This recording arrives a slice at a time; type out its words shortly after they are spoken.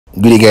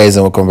Good day, guys,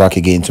 and welcome back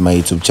again to my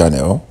YouTube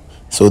channel.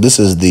 So this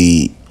is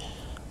the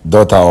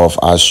daughter of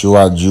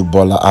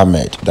Bola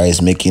Ahmed that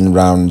is making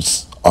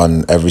rounds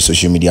on every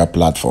social media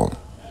platform.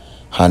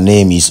 Her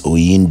name is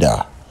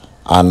Oyinda,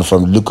 and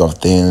from the look of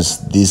things,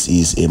 this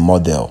is a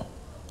model.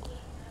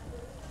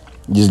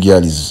 This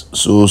girl is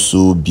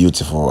so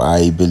beautiful.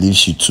 I believe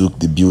she took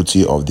the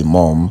beauty of the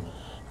mom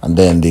and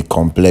then the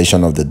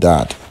complexion of the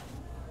dad.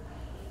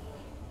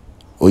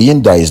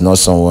 Oyinda is not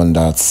someone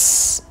that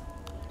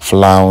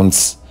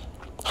flaunts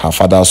her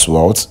father's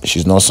wealth.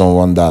 She's not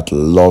someone that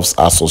loves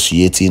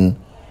associating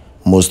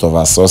most of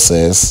her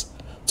success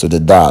to the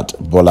dad,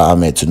 Bola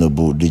Ahmed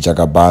Tinubu, the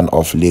Jagaban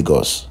of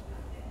Lagos.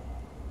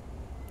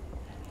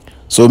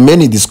 So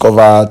many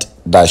discovered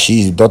that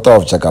she is the daughter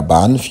of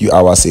Jagaban a few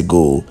hours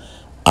ago,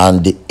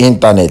 and the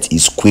internet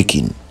is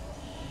quaking.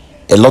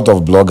 A lot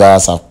of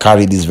bloggers have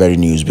carried this very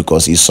news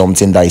because it's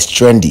something that is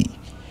trendy.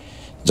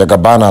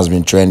 Jagaban has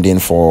been trending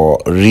for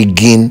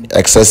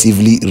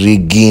excessively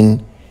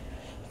rigging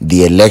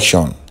the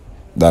election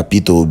that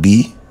Peter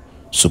Obi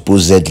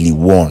supposedly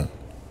won.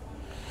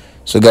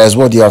 So guys,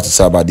 what do you have to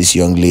say about this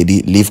young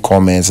lady? Leave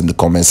comments in the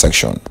comment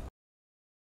section.